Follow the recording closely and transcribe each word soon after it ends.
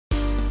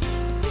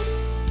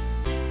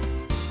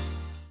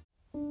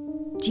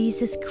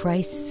Jesus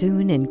Christ's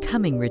soon and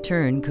coming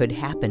return could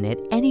happen at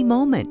any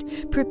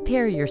moment.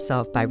 Prepare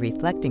yourself by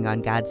reflecting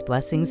on God's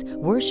blessings,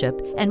 worship,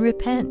 and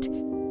repent.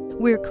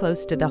 We're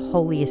close to the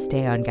holiest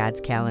day on God's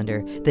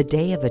calendar, the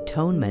Day of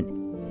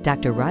Atonement.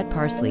 Dr. Rod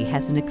Parsley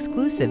has an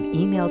exclusive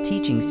email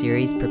teaching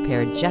series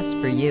prepared just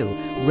for you.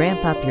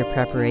 Ramp up your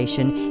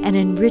preparation and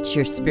enrich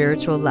your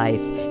spiritual life.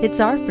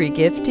 It's our free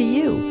gift to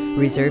you.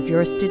 Reserve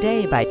yours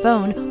today by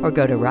phone or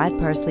go to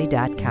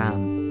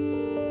rodparsley.com.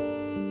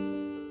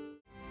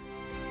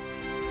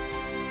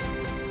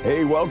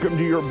 Hey, welcome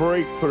to your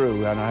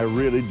breakthrough, and I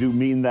really do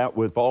mean that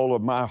with all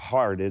of my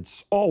heart.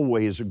 It's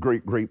always a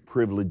great, great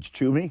privilege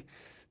to me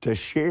to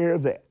share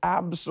the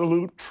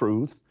absolute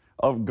truth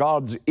of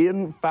God's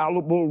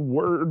infallible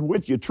word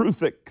with you. Truth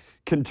that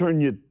can turn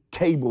your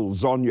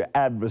tables on your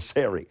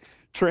adversary,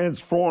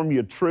 transform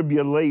your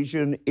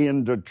tribulation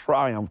into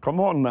triumph. Come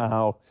on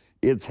now,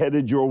 it's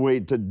headed your way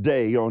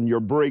today on your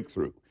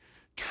breakthrough.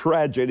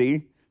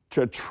 Tragedy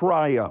to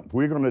triumph.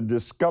 We're going to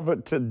discover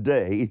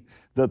today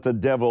that the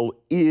devil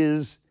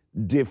is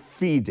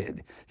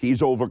defeated.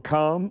 He's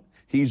overcome,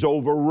 he's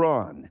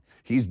overrun,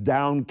 he's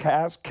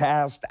downcast,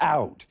 cast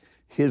out.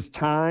 His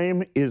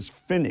time is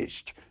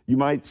finished. You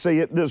might say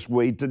it this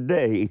way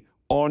today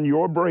on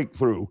your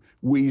breakthrough.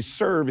 We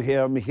serve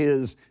him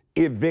his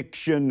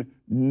eviction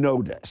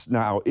notice.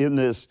 Now, in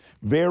this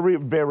very,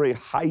 very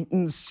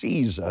heightened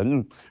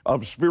season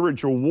of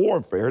spiritual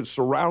warfare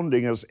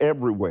surrounding us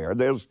everywhere,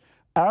 there's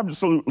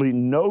absolutely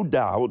no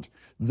doubt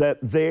that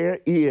there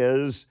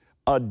is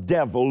a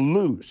devil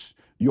loose.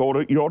 You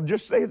ought to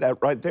just say that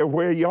right there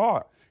where you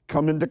are.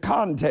 Come into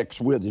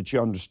context with it,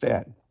 you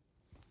understand.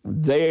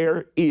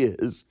 There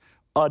is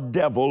a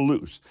devil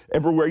loose.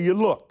 Everywhere you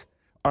look,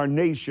 our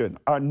nation,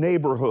 our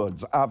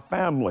neighborhoods, our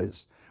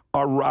families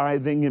are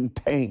writhing in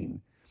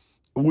pain.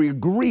 We're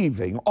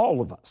grieving, all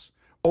of us,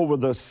 over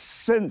the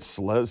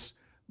senseless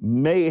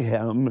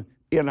mayhem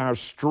in our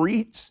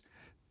streets,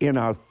 in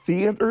our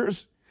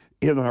theaters,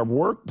 in our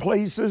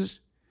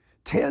workplaces.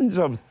 Tens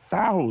of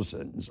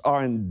thousands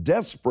are in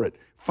desperate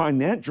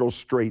financial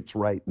straits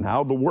right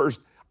now, the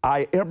worst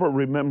I ever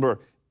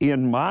remember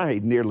in my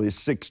nearly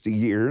 60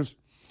 years.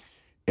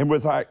 And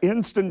with our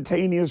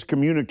instantaneous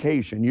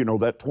communication, you know,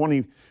 that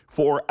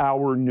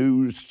 24-hour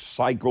news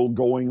cycle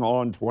going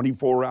on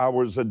 24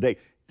 hours a day, it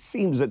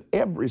seems that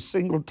every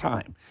single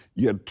time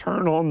you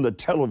turn on the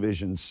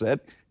television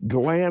set,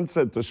 glance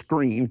at the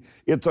screen,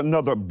 it's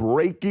another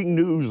breaking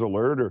news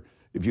alert, or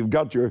if you've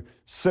got your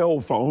cell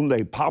phone,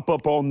 they pop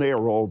up on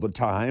there all the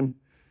time,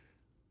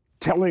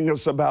 telling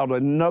us about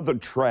another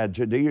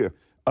tragedy,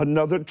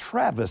 another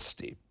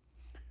travesty.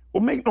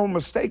 Well, make no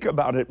mistake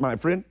about it, my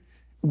friend.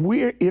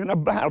 We're in a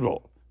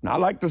battle. Now, I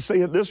like to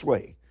say it this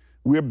way.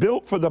 We're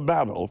built for the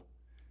battle.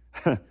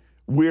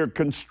 We're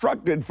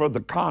constructed for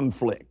the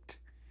conflict.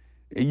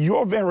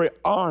 Your very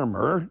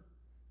armor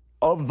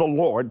of the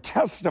Lord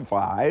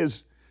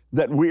testifies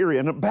that we're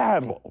in a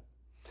battle.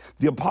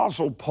 The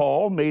Apostle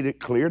Paul made it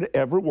clear to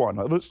every one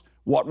of us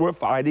what we're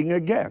fighting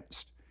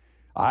against.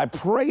 I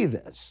pray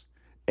this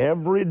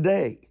every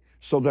day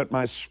so that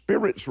my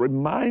spirit's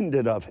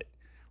reminded of it.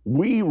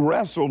 We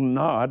wrestle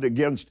not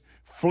against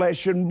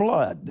flesh and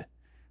blood,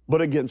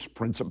 but against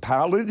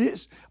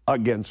principalities,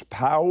 against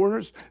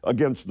powers,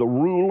 against the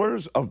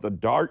rulers of the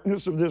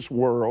darkness of this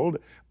world,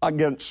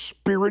 against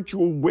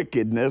spiritual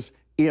wickedness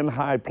in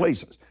high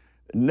places.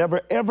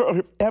 Never,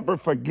 ever, ever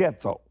forget,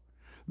 though,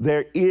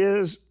 there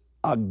is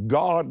a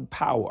God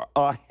power,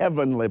 a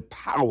heavenly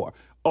power,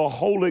 a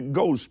Holy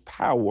Ghost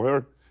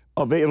power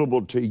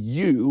available to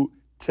you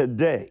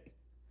today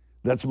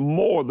that's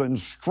more than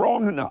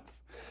strong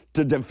enough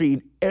to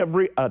defeat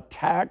every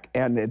attack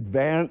and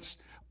advance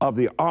of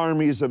the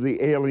armies of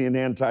the alien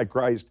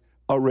Antichrist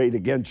arrayed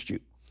against you.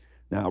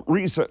 Now,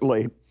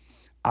 recently,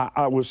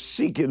 I was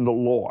seeking the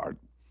Lord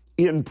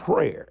in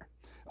prayer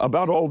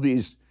about all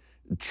these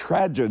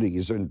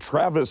tragedies and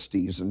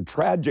travesties and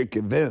tragic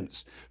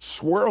events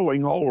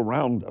swirling all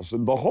around us.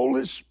 And the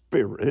Holy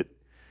Spirit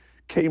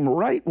came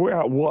right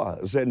where I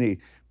was, and he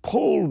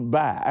pulled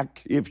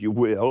back, if you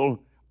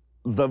will,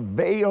 the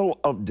veil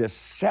of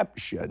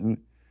deception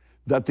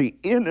that the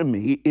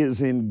enemy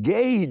is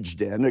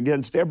engaged in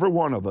against every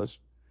one of us,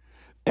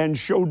 and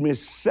showed me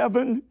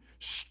 7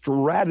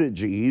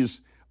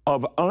 strategies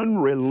of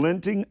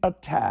unrelenting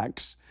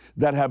attacks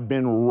that have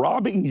been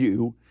robbing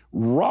you,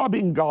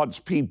 robbing God's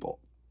people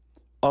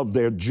of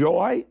their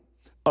joy,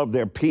 of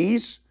their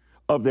peace,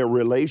 of their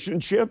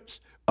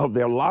relationships, of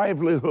their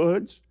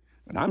livelihoods.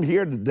 And I'm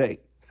here today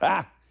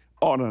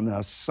on an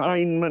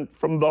assignment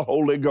from the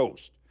Holy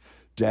Ghost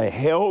to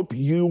help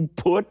you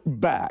put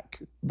back,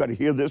 better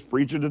hear this,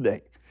 preacher,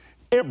 today,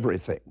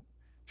 everything,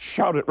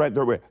 shout it right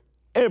there,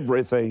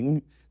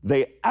 everything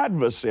the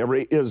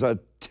adversary is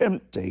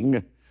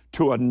attempting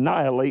to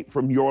annihilate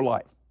from your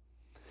life.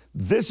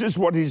 This is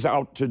what he's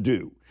out to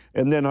do.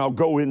 And then I'll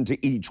go into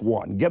each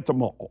one. Get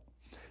them all.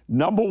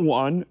 Number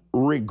 1,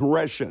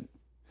 regression.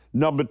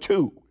 Number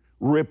 2,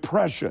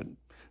 repression.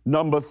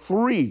 Number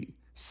 3,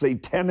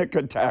 satanic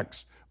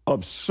attacks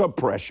of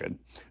suppression.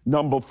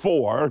 Number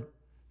 4,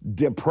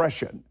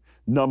 depression.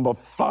 Number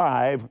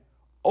 5,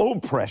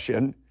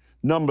 oppression.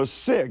 Number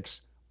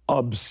 6,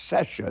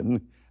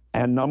 obsession.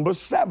 And number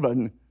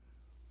 7,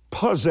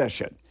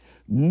 possession.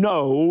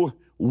 No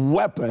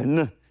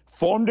weapon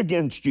formed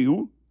against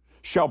you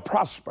shall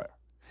prosper.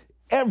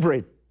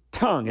 Every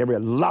tongue, every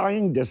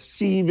lying,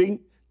 deceiving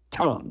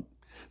tongue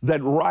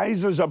that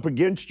rises up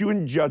against you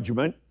in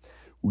judgment,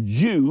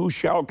 you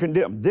shall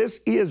condemn. This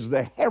is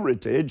the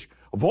heritage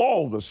of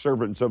all the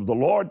servants of the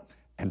Lord,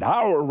 and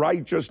our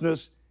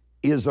righteousness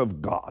is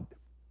of God.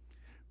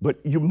 But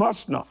you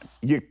must not,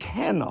 you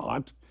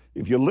cannot,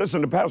 if you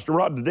listen to Pastor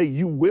Rod today,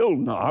 you will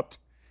not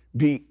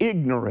be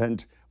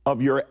ignorant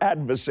of your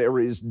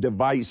adversary's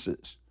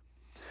devices.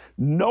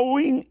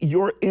 Knowing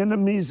your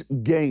enemy's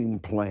game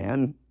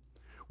plan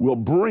will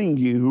bring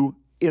you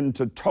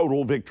into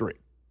total victory.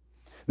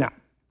 Now,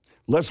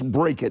 let's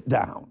break it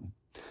down.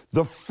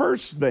 The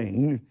first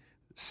thing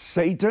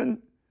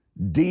Satan,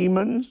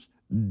 demons,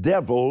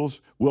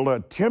 devils will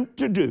attempt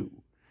to do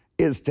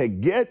is to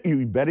get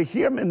you better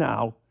hear me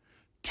now,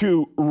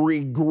 to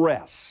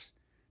regress.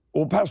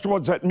 Well, Pastor, what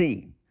does that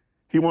mean?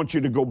 He wants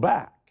you to go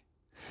back.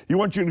 He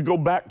wants you to go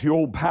back to your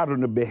old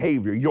pattern of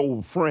behavior, your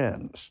old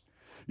friends,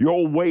 your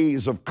old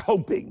ways of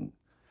coping,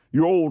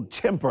 your old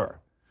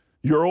temper,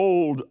 your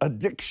old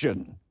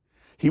addiction.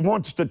 He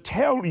wants to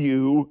tell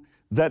you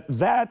that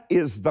that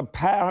is the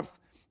path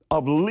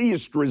of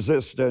least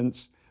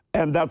resistance,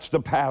 and that's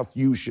the path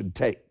you should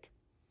take.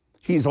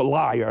 He's a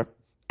liar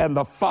and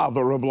the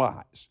father of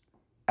lies.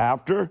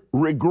 After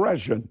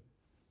regression,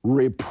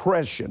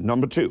 repression.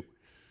 Number 2,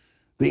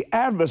 the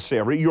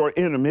adversary, your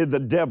enemy, the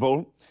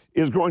devil,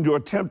 is going to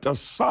attempt to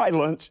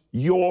silence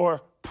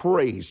your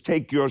praise.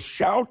 Take your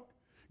shout,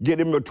 get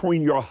in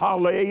between your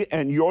hallel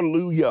and your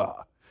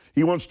luya.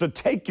 He wants to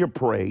take your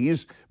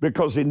praise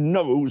because he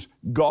knows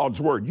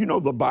God's word. You know,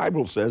 the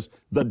Bible says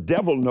the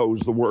devil knows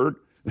the word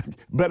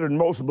better than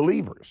most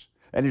believers,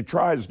 and he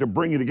tries to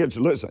bring it against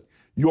you. Listen,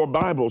 your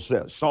Bible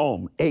says,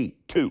 Psalm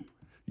 8:2,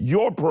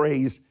 your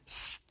praise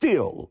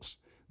stills.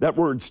 That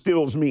word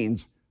stills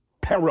means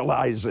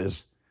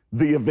paralyzes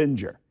the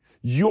avenger.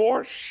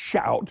 Your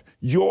shout,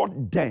 your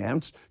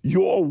dance,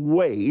 your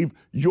wave,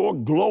 your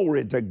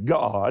glory to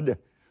God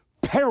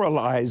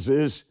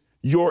paralyzes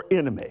your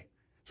enemy.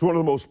 It's one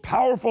of the most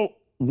powerful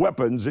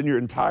weapons in your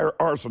entire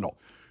arsenal.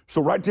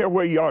 So right there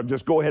where you are,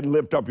 just go ahead and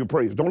lift up your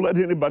praise. Don't let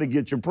anybody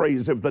get your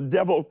praise. If the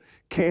devil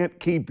can't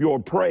keep your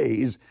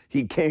praise,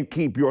 he can't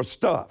keep your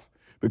stuff,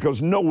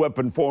 because no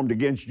weapon formed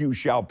against you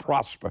shall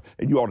prosper.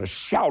 And you ought to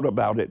shout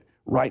about it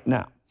right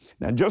now.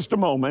 Now, in just a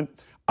moment,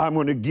 I'm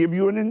going to give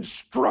you an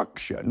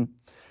instruction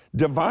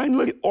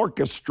divinely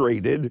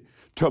orchestrated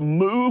to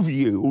move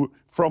you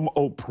from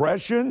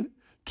oppression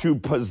to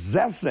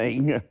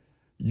possessing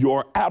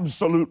your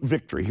absolute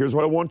victory. Here's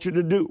what I want you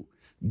to do.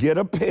 Get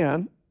a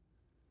pen,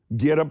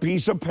 get a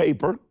piece of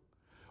paper,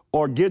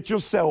 or get your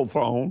cell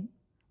phone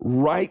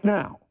right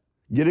now.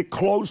 Get it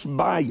close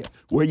by you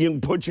where you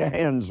can put your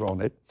hands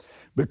on it,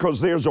 because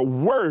there's a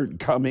word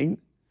coming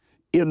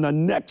in the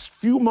next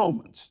few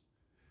moments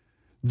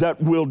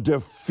that will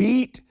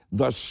defeat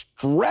the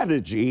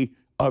strategy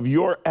of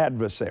your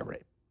adversary.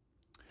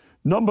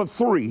 Number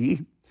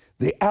 3,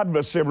 the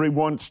adversary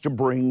wants to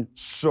bring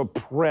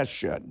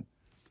suppression.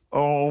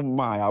 Oh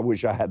my, I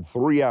wish I had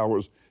 3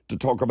 hours to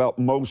talk about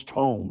most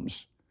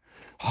homes.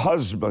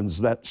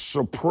 Husbands that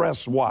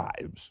suppress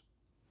wives.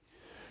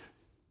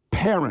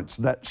 Parents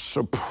that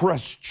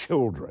suppress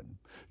children.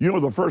 You know,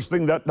 the first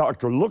thing that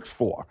doctor looks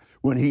for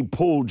when he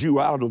pulled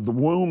you out of the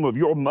womb of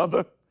your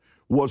mother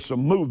was some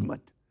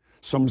movement,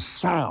 some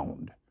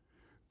sound.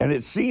 And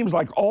it seems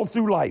like all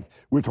through life,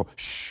 we're told,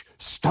 shh,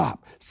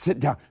 stop, sit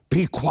down,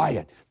 be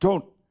quiet,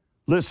 don't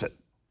listen.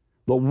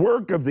 The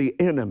work of the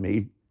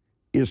enemy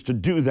is to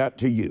do that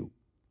to you.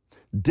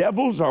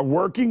 Devils are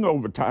working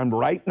overtime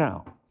right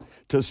now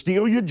to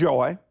steal your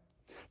joy,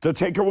 to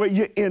take away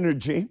your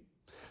energy,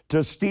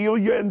 to steal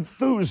your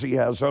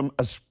enthusiasm,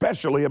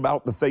 especially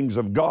about the things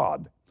of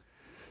God.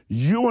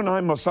 You and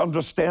I must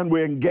understand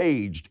we're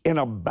engaged in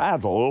a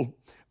battle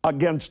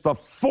against the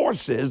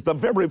forces, the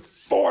very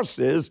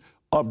forces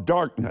of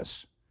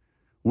darkness.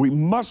 We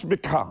must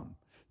become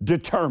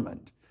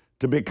determined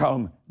to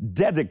become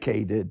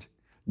dedicated,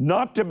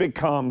 not to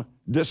become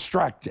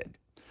distracted.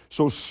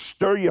 So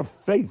stir your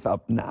faith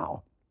up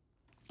now.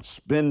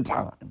 Spend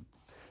time.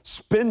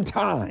 Spend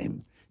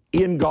time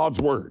in God's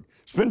Word.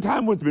 Spend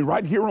time with me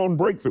right here on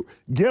Breakthrough.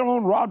 Get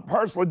on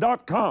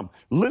rodparsley.com.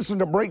 Listen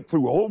to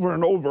Breakthrough over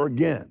and over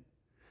again.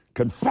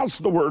 Confess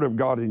the Word of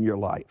God in your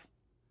life.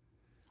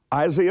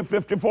 Isaiah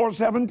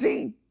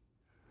 54:17.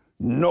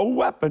 No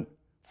weapon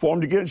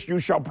formed against you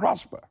shall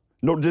prosper.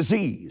 No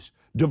disease,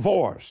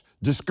 divorce,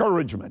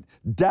 discouragement,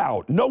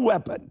 doubt, no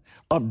weapon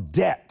of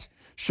debt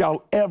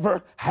shall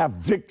ever have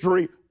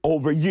victory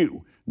over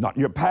you. Not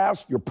your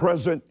past, your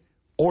present,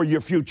 or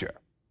your future.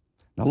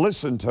 Now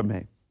listen to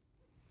me.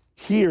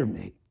 Hear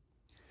me.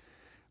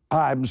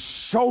 I'm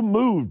so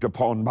moved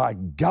upon by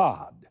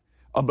God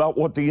about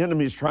what the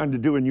enemy is trying to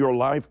do in your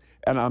life,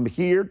 and I'm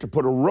here to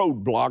put a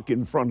roadblock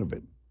in front of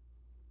him.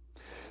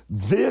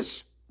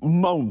 This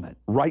moment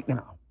right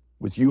now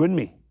with you and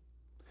me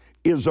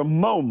is a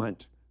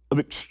moment of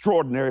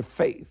extraordinary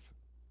faith.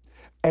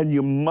 And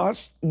you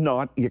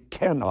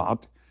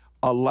cannot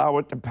allow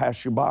it to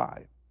pass you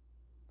by.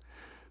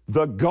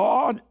 The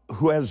God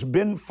who has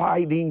been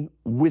fighting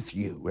with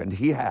you, and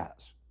he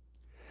has,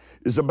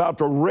 is about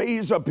to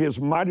raise up his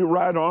mighty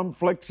right arm,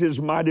 flex his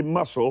mighty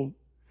muscle,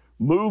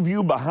 move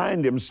you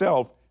behind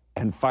himself,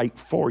 and fight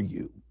for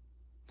you.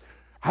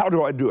 How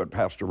do I do it,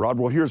 Pastor Rod?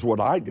 Well, here's what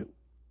I do.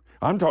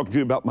 I'm talking to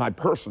you about my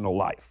personal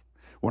life.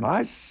 When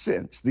I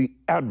sense the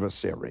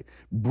adversary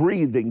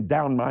breathing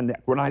down my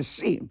neck, when I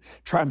see him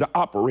trying to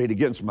operate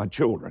against my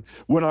children,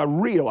 when I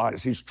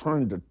realize he's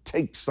trying to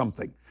take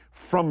something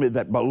from me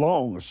that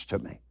belongs to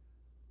me,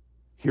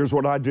 here's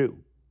what I do.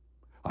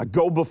 I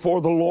go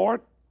before the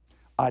Lord,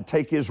 I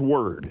take his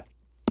word.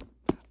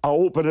 I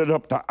open it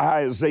up to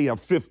Isaiah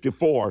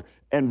 54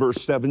 and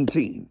verse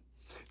 17,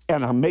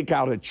 and I make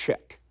out a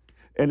check.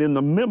 And in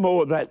the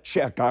memo of that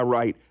check, I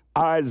write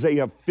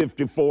Isaiah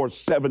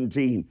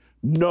 54:17,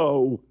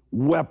 no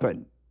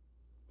weapon.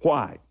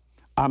 Why?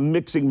 I'm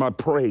mixing my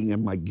praying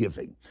and my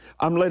giving.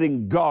 I'm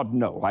letting God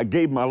know I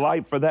gave my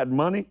life for that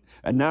money,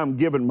 and now I'm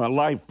giving my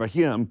life for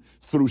him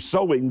through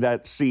sowing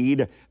that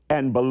seed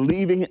and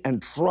believing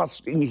and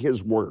trusting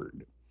his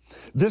word.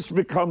 This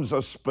becomes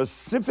a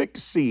specific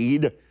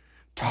seed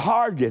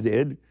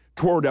targeted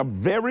toward a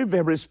very,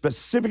 very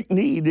specific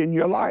need in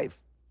your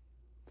life.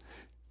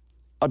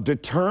 A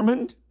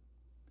determined,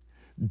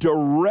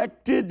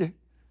 directed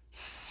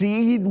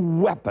seed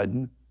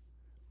weapon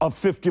of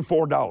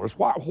 $54.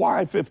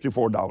 Why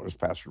 $54,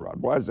 Pastor Rod?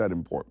 Why is that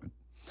important?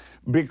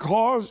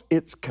 Because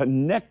it's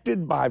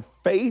connected by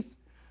faith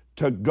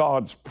to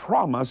God's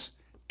promise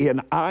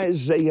in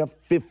Isaiah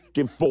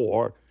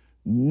 54,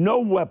 no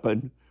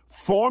weapon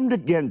formed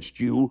against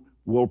you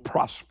will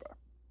prosper.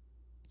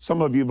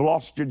 Some of you have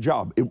lost your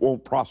job. It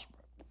won't prosper.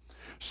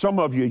 Some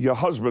of you, your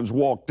husband's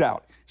walked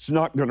out. It's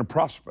not going to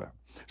prosper.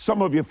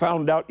 Some of you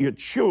found out your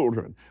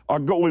children are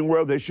going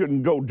where they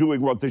shouldn't go,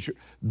 doing what they should.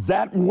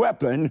 That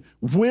weapon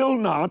will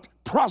not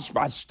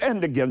prosper. I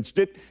stand against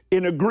it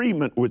in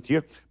agreement with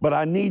you, but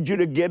I need you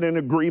to get in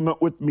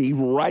agreement with me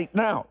right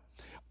now.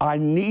 I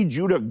need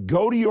you to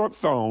go to your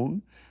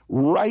phone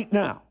right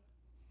now.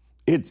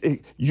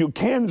 You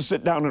can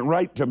sit down and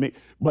write to me,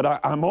 but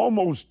I'm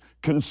almost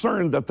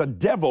concerned that the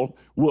devil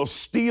will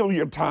steal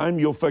your time.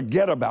 You'll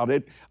forget about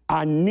it.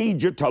 I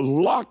need you to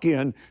lock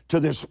in to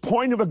this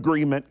point of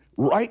agreement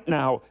right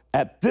now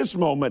at this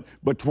moment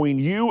between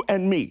you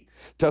and me,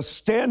 to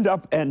stand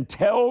up and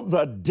tell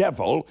the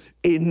devil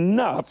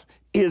enough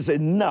is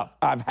enough.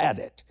 I've had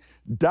it.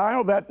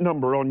 Dial that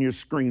number on your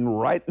screen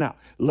right now.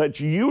 Let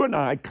you and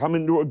I come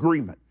into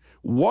agreement.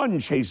 One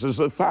chases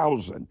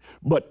 1,000,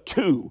 but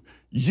two,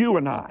 you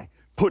and I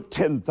put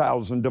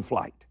 10,000 to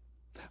flight.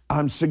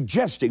 I'm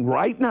suggesting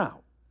right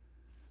now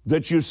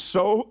that you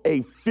sow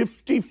a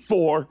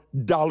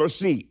 $54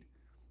 seed.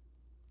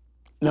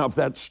 Now, if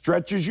that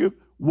stretches you,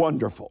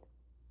 wonderful.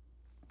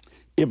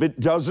 If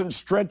it doesn't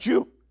stretch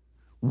you,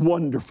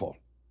 wonderful.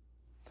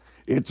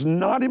 It's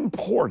not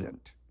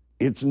important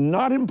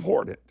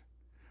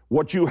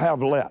what you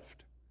have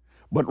left,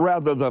 but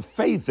rather the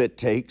faith it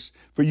takes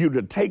for you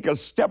to take a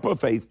step of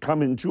faith,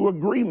 come into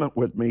agreement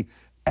with me,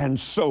 and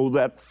sow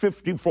that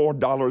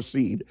 $54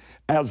 seed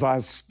as I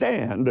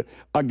stand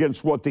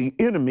against what the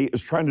enemy is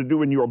trying to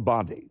do in your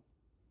body.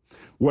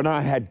 When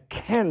I had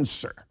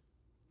cancer,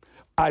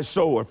 I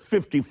sow a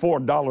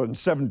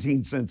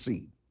 $54.17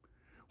 seed.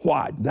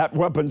 Why? That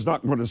weapon's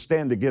not going to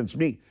stand against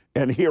me,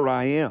 and here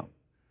I am,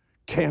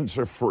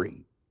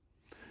 cancer-free.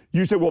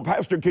 You say, well,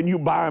 Pastor, can you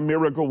buy a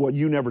miracle? Well,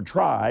 you never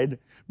tried,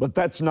 but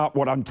that's not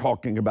what I'm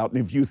talking about. And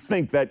if you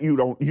think that, you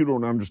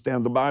don't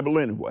understand the Bible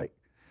anyway.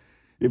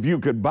 If you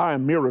could buy a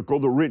miracle,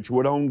 the rich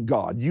would own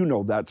God. You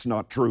know that's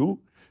not true.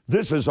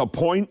 This is a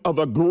point of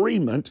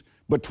agreement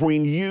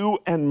between you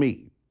and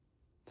me.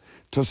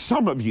 To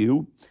some of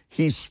you,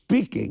 he's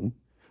speaking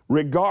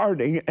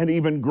regarding an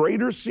even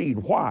greater seed.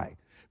 Why?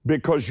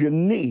 Because your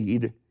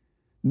need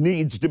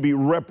needs to be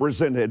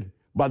represented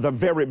by the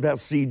very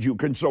best seed you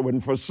can sow.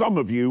 And for some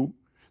of you,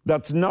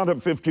 that's not a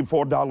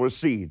 $54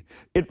 seed.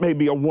 It may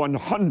be a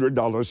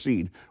 $100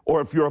 seed.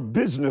 Or if you're a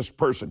business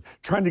person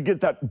trying to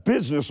get that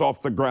business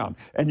off the ground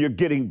and you're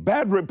getting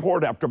bad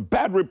report after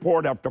bad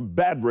report after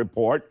bad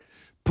report,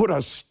 put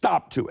a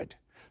stop to it.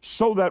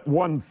 Sow that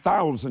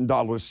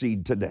 $1,000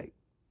 seed today.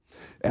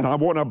 And I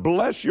want to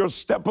bless your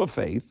step of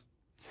faith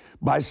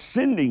by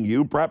sending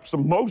you perhaps the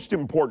most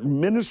important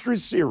ministry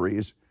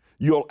series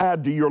you'll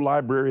add to your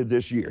library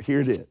this year.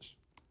 Here it is.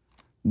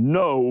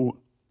 No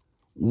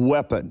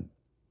weapon.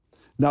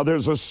 Now,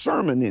 there's a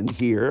sermon in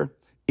here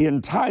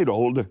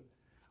entitled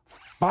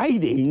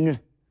Fighting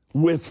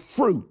with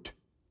Fruit.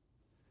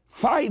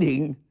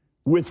 Fighting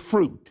with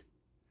fruit.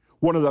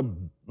 One of the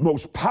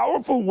most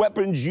powerful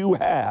weapons you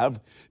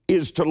have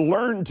is to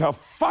learn to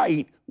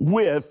fight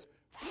with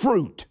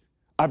fruit.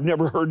 I've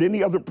never heard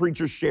any other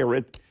preacher share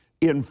it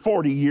in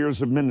 40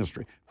 years of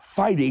ministry.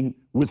 Fighting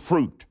with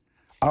fruit.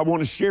 I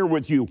want to share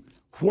with you,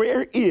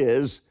 where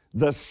is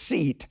the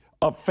seat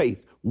of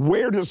faith.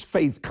 Where does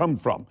faith come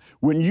from?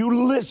 When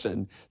you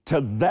listen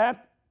to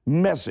that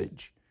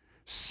message,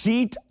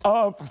 seat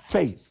of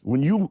faith,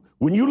 when you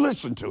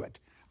listen to it,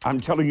 I'm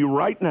telling you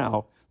right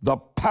now, the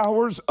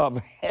powers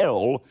of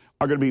hell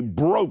are going to be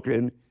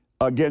broken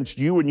against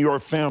you and your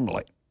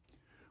family.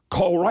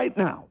 Call right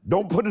now.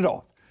 Don't put it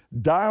off.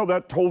 Dial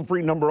that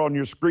toll-free number on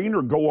your screen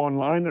or go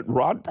online at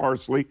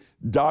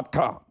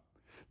rodparsley.com.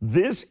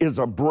 This is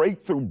a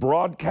breakthrough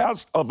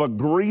broadcast of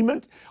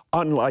agreement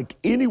unlike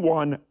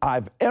anyone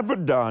I've ever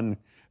done,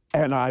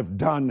 and I've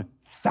done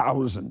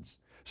thousands.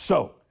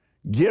 So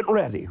get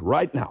ready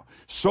right now.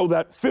 So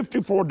that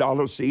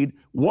 $54 seed,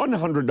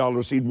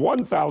 $100 seed,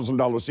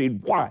 $1,000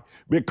 seed. Why?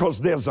 Because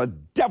there's a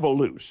devil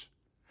loose,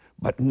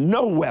 but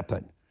no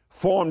weapon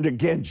formed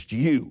against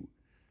you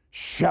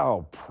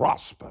shall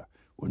prosper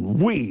when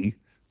we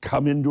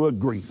come into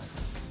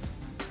agreement.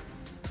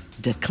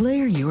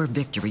 Declare your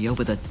victory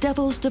over the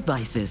devil's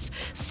devices.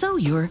 Sow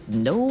your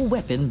No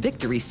Weapon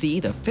victory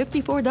seed of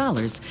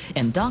 $54,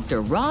 and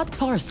Dr. Rod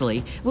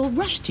Parsley will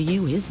rush to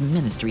you his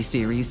ministry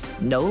series,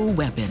 No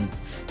Weapon.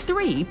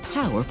 3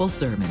 powerful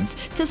sermons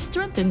to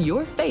strengthen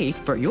your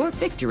faith for your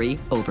victory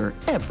over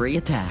every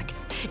attack,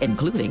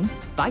 including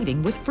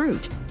Fighting with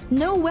Fruit,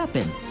 No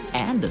Weapon,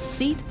 and the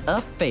Seat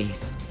of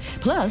Faith.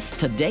 Plus,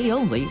 today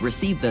only,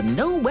 receive the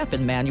No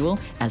Weapon Manual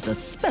as a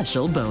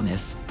special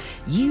bonus.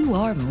 You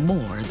are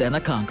more than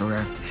a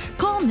conqueror.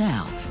 Call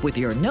now with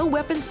your No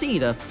Weapon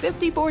seed of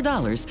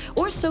 $54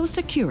 or so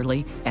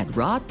securely at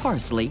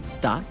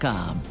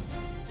rodparsley.com.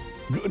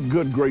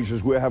 Good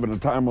gracious, we're having a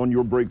time on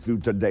your breakthrough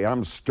today.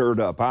 I'm stirred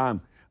up.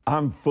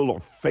 I'm full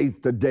of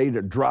faith today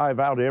to drive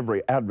out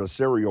every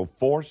adversarial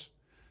force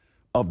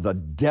of the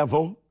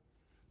devil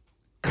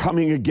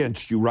coming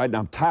against you right now.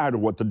 I'm tired of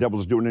what the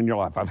devil's doing in your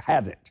life. I've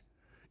had it.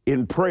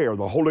 In prayer,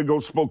 the Holy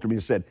Ghost spoke to me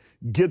and said,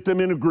 get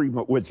them in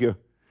agreement with you,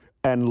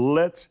 and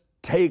let's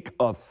take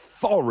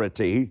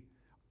authority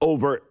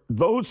over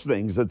those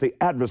things that the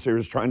adversary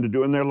is trying to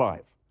do in their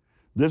life.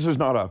 This is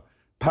not a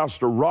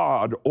Pastor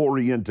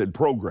Rod-oriented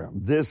program.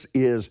 This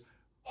is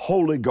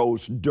Holy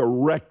Ghost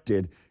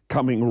directed,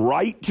 coming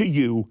right to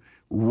you,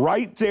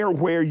 right there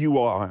where you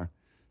are,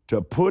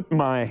 to put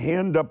my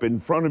hand up in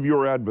front of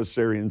your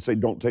adversary and say,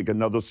 don't take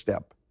another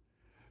step.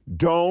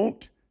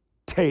 Don't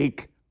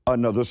take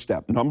another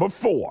step. Number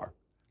four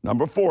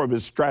of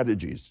his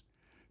strategies,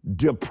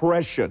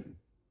 depression.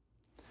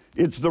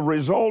 It's the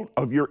result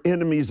of your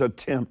enemy's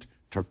attempt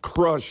to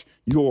crush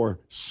your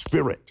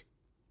spirit.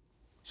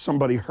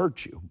 Somebody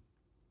hurt you.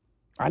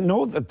 I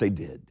know that they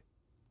did.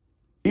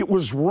 It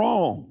was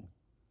wrong,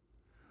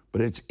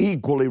 but it's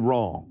equally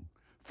wrong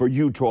for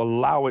you to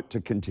allow it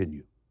to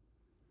continue.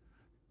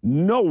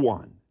 No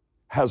one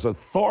has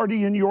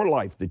authority in your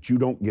life that you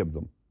don't give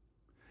them.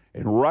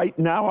 And right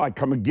now, I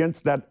come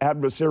against that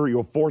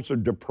adversarial force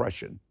of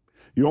depression.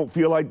 You don't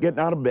feel like getting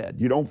out of bed.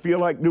 You don't feel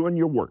like doing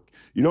your work.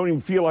 You don't even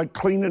feel like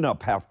cleaning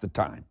up half the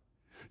time.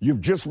 You've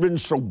just been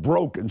so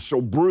broken,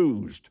 so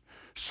bruised,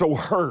 so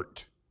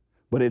hurt.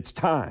 But it's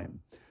time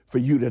for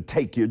you to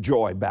take your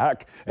joy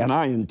back, and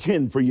I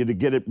intend for you to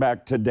get it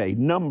back today.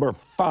 Number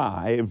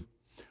 5,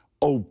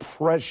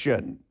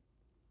 oppression.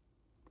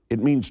 It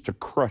means to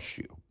crush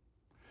you,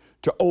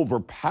 to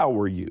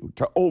overpower you,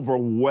 to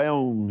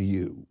overwhelm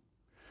you,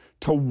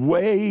 to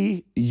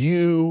weigh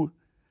you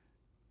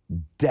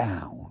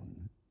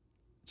down.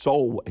 It's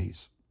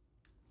always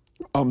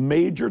a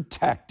major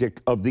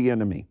tactic of the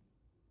enemy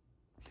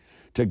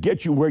to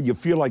get you where you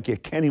feel like you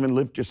can't even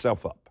lift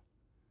yourself up.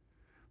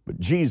 But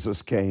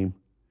Jesus came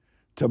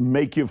to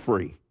make you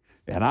free,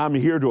 and I'm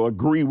here to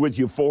agree with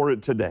you for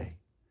it today.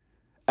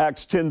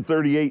 Acts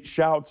 10:38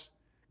 shouts,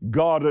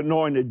 God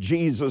anointed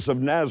Jesus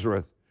of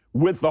Nazareth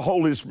with the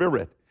Holy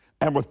Spirit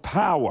and with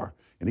power,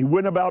 and he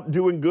went about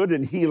doing good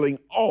and healing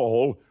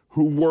all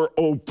who were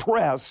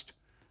oppressed,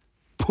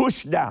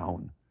 pushed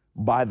down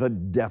by the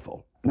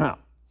devil. Now,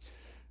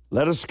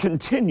 let us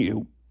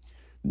continue.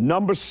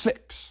 Number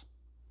 6,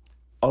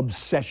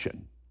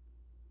 obsession.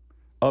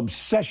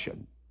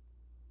 Obsession.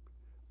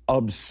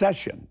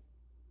 Obsession.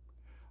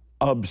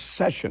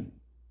 Obsession.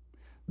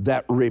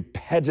 That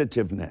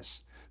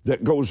repetitiveness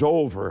that goes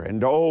over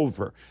and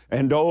over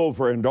and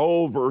over and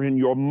over in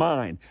your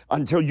mind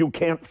until you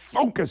can't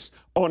focus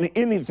on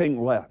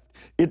anything left.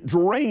 It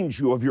drains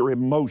you of your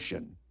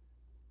emotion.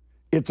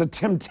 It's a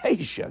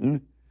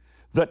temptation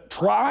that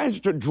tries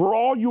to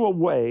draw you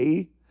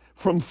away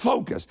from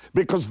focus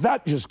because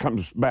that just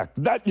comes back.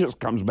 That just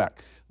comes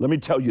back. Let me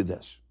tell you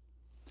this.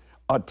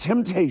 A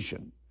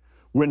temptation,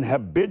 when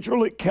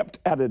habitually kept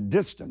at a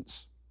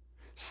distance,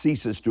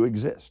 ceases to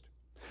exist.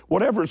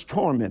 Whatever's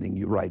tormenting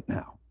you right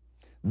now,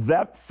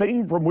 that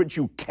thing from which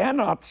you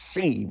cannot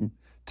seem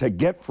to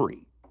get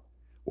free,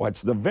 well,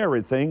 it's the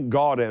very thing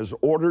God has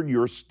ordered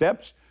your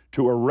steps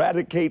to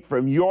eradicate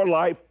from your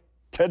life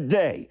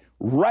today,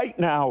 right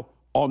now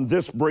on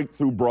this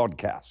breakthrough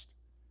broadcast.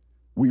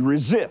 We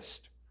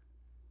resist,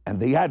 and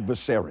the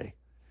adversary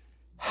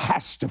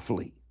has to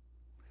flee.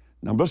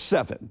 Number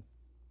 7,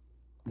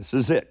 this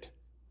is it,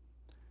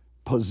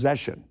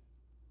 possession.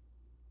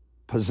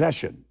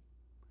 possession.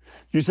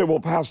 You say,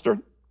 well, Pastor,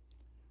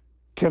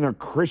 can a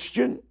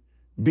Christian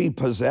be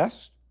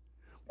possessed?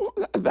 Well,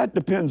 that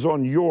depends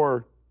on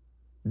your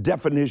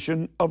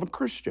definition of a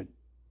Christian.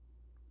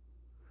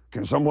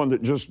 Can someone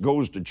that just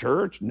goes to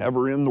church,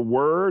 never in the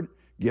Word,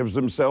 gives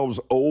themselves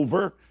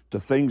over to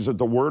things that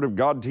the Word of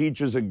God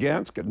teaches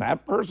against, can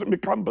that person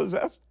become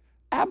possessed?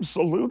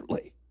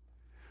 Absolutely.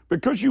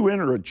 Because you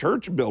enter a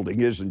church building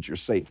isn't your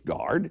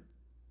safeguard.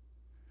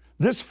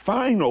 This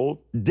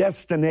final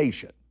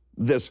destination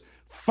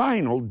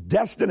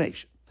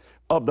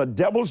of the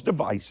devil's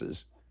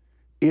devices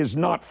is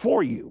not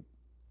for you.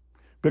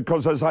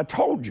 Because as I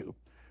told you,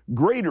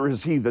 greater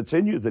is he that's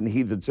in you than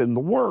he that's in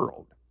the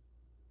world.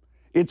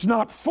 It's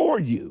not for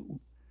you.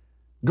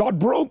 God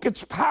broke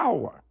its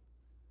power.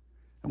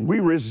 And we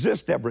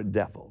resist every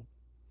devil,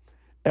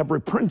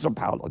 every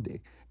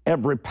principality,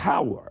 every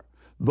power,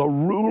 the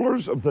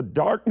rulers of the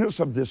darkness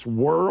of this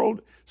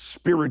world,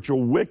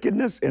 spiritual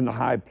wickedness in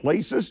high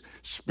places,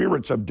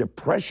 spirits of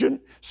depression,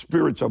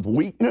 spirits of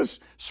weakness,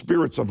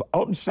 spirits of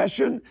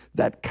obsession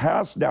that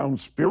cast down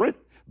spirit.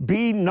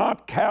 Be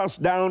not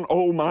cast down,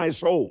 O my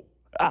soul.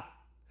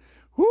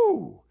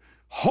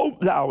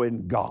 Hope thou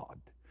in God,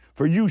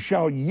 for you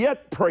shall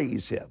yet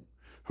praise him,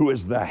 who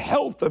is the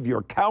health of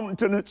your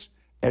countenance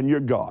and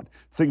your God.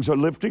 Things are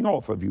lifting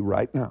off of you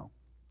right now.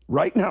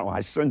 Right now,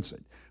 I sense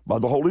it by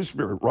the Holy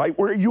Spirit. Right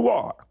where you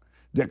are,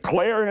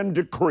 declare and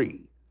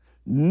decree,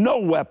 no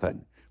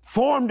weapon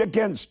formed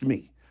against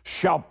me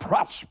shall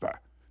prosper.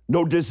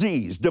 No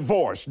disease,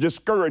 divorce,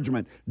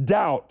 discouragement,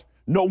 doubt,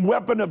 no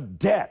weapon of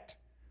debt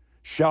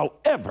shall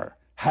ever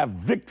have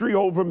victory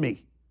over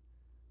me.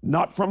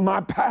 Not from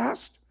my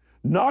past,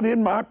 not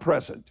in my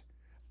present,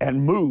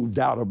 and moved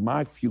out of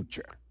my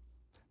future.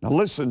 Now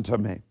listen to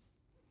me.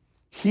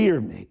 Hear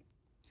me.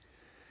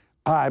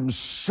 I'm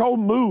so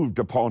moved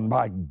upon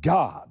by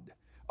God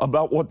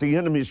about what the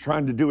enemy is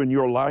trying to do in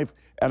your life,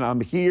 and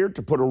I'm here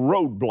to put a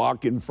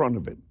roadblock in front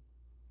of him.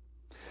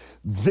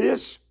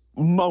 This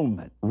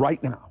moment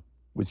right now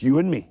with you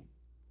and me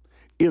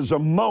is a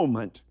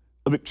moment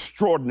of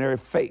extraordinary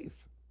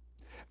faith,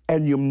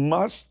 and you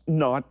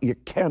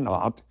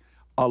cannot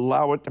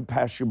allow it to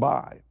pass you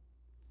by.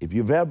 If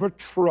you've ever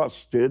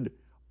trusted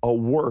a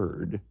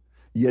word,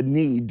 you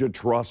need to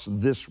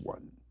trust this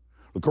one.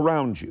 Look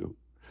around you.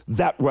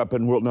 That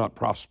weapon will not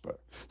prosper.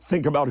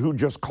 Think about who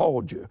just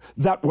called you.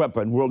 That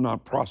weapon will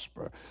not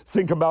prosper.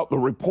 Think about the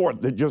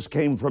report that just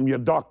came from your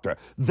doctor.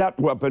 That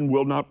weapon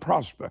will not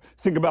prosper.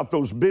 Think about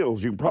those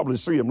bills. You can probably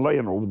see them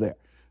laying over there.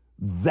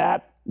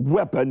 That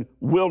weapon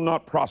will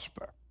not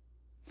prosper.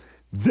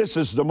 This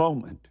is the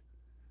moment.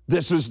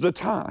 This is the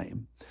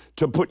time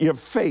to put your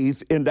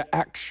faith into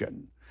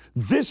action.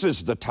 This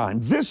is the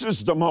time, this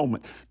is the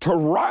moment to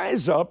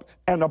rise up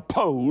and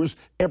oppose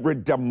every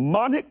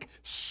demonic,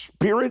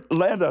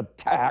 spirit-led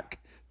attack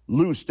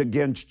loosed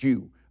against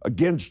you,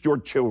 against your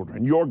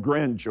children, your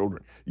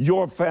grandchildren,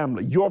 your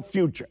family, your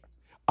future.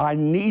 I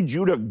need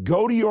you to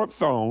go to your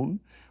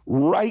phone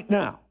right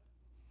now.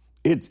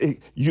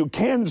 You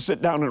can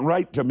sit down and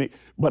write to me,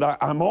 but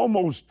I'm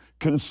almost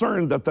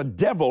concerned that the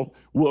devil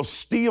will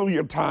steal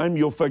your time.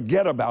 You'll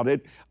forget about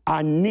it.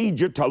 I need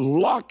you to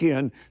lock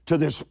in to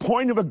this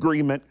point of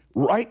agreement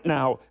right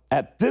now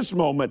at this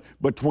moment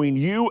between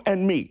you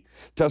and me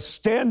to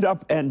stand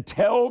up and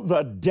tell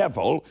the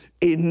devil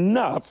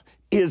enough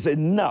is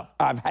enough.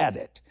 I've had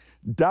it.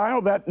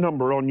 Dial that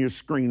number on your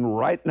screen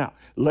right now.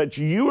 Let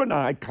you and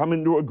I come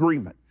into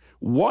agreement.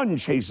 One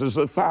chases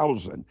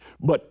 1,000,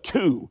 but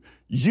two,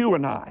 you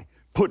and I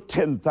put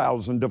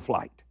 10,000 to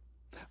flight.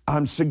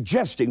 I'm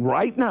suggesting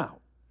right now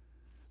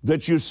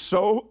that you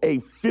sow a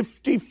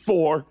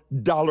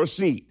 $54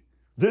 seed.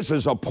 This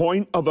is a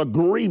point of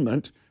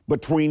agreement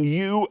between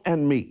you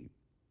and me.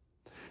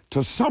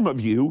 To some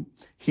of you,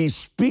 he's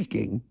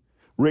speaking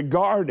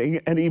regarding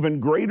an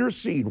even greater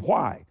seed.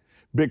 Why?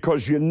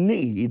 Because your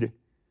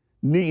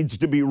needs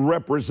to be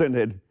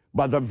represented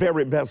by the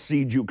very best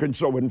seed you can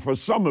sow. And for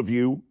some of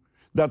you,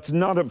 that's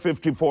not a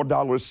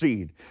 $54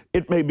 seed.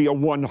 It may be a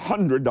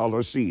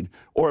 $100 seed.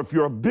 Or if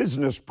you're a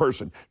business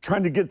person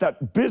trying to get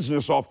that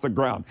business off the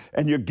ground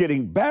and you're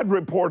getting bad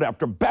report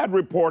after bad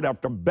report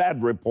after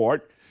bad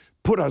report,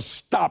 put a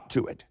stop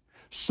to it.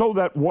 Sow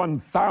that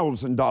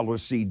 $1,000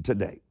 seed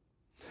today.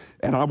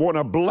 And I want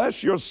to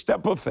bless your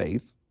step of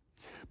faith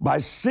by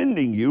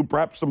sending you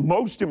perhaps the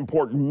most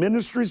important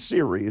ministry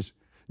series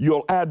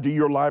you'll add to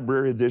your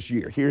library this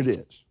year. Here it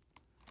is.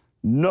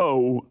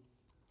 No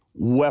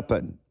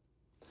weapon.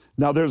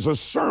 Now, there's a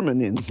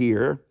sermon in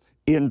here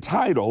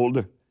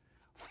entitled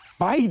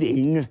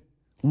Fighting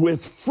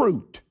with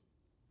Fruit.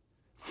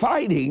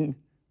 Fighting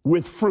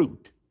with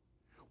fruit.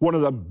 One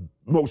of the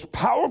most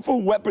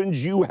powerful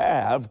weapons you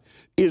have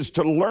is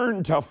to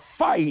learn to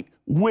fight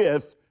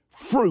with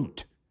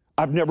fruit.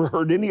 I've never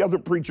heard any other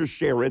preacher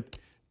share it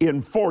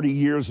in 40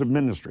 years of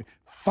ministry.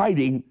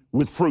 Fighting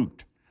with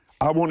fruit.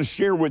 I want to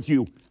share with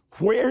you,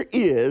 where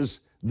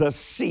is the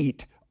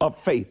seat of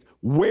faith?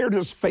 Where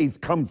does faith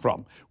come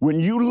from? When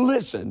you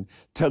listen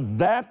to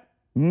that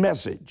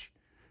message,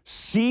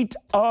 seat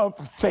of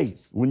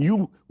faith. When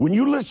you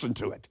listen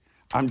to it,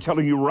 I'm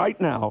telling you right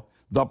now,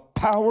 the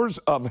powers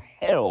of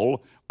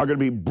hell are going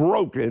to be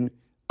broken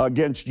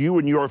against you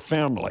and your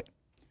family.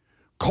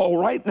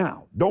 Call right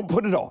now. Don't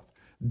put it off.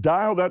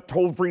 Dial that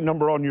toll-free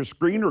number on your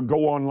screen or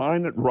go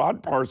online at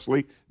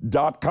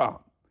rodparsley.com.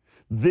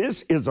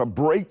 This is a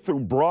breakthrough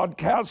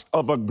broadcast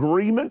of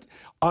agreement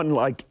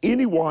unlike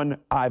anyone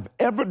I've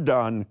ever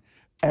done,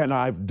 and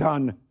I've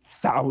done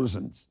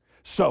thousands.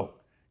 So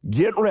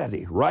get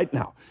ready right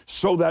now.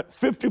 So that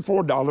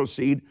 $54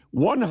 seed,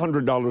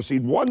 $100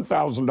 seed,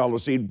 $1,000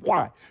 seed.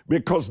 Why?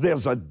 Because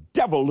there's a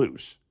devil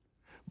loose.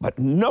 But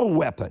no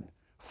weapon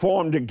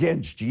formed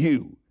against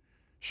you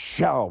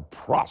shall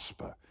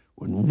prosper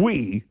when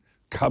we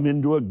come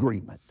into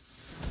agreement.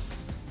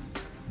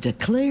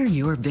 Declare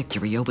your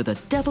victory over the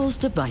devil's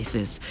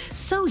devices.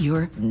 Sow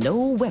your no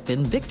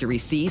weapon victory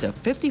seed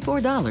of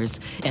 $54,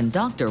 and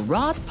Dr.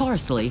 Rod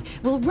Parsley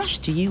will rush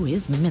to you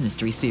his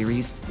ministry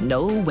series,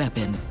 No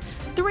Weapon.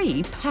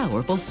 3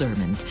 powerful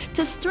sermons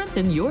to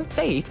strengthen your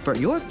faith for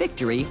your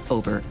victory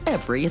over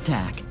every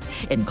attack,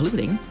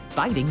 including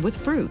Fighting with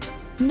Fruit,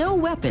 No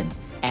Weapon,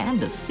 and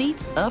the Seat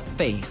of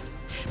Faith.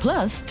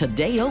 Plus,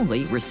 today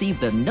only, receive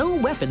the No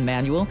Weapon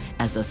Manual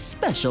as a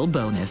special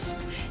bonus.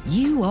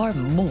 You are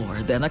more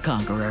than a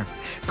conqueror.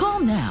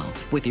 Call now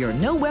with your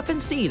No Weapon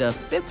seed of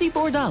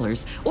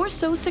 $54 or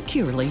so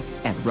securely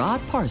at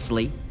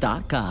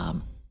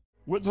rodparsley.com.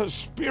 With a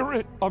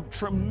spirit of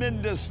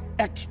tremendous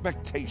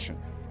expectation,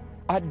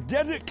 I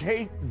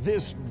dedicate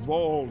this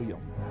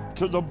volume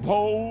to the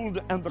bold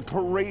and the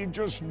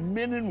courageous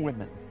men and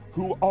women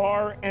who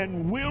are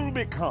and will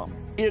become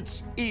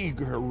its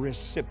eager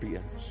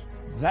recipients.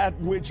 That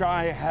which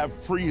I have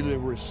freely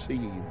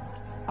received,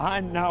 I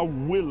now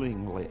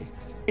willingly,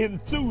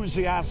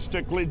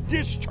 enthusiastically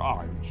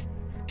discharge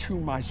to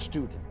my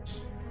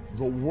students.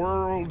 The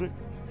World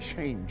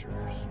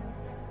Changers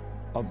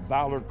of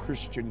Valor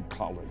Christian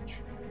College.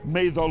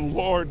 May the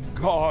Lord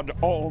God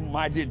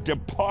Almighty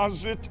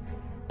deposit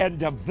and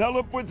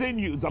develop within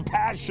you the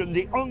passion,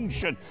 the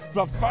unction,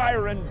 the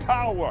fire and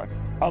power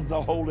of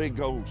the Holy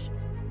Ghost.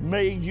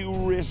 May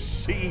you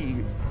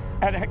receive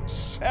and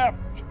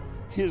accept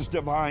His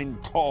divine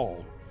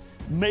call.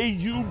 May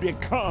you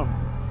become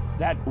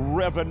that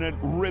revenant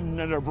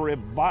remnant of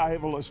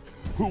revivalists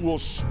who will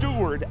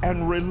steward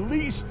and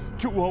release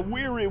to a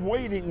weary,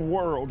 waiting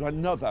world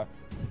another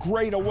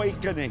great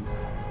awakening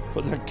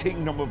for the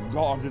kingdom of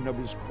God and of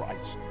His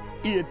Christ.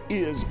 It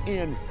is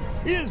in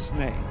His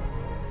name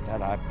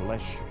that I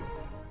bless you.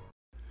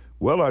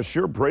 Well, I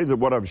sure pray that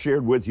what I've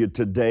shared with you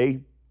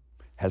today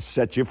has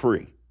set you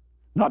free.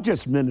 Not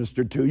just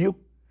ministered to you,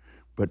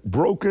 but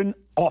broken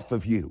off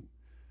of you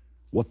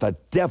what the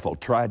devil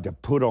tried to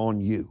put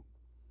on you.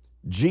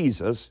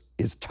 Jesus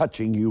is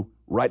touching you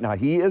right now.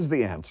 He is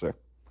the answer.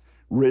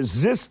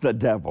 Resist the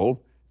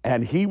devil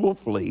and he will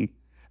flee,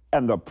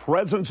 and the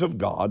presence of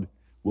God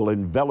will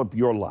envelop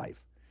your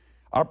life.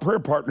 Our prayer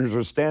partners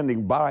are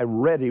standing by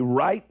ready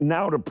right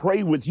now to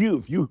pray with you.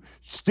 If you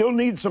still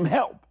need some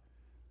help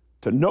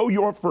to know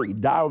you're free,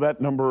 dial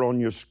that number on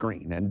your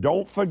screen. And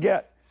don't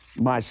forget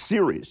my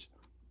series,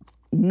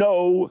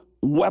 No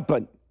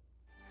Weapon.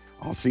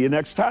 I'll see you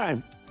next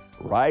time,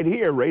 right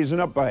here, raising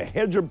up a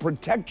hedge of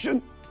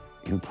protection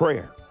in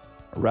prayer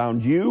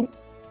around you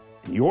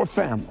and your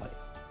family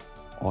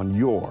on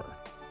your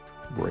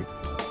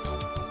breakthrough.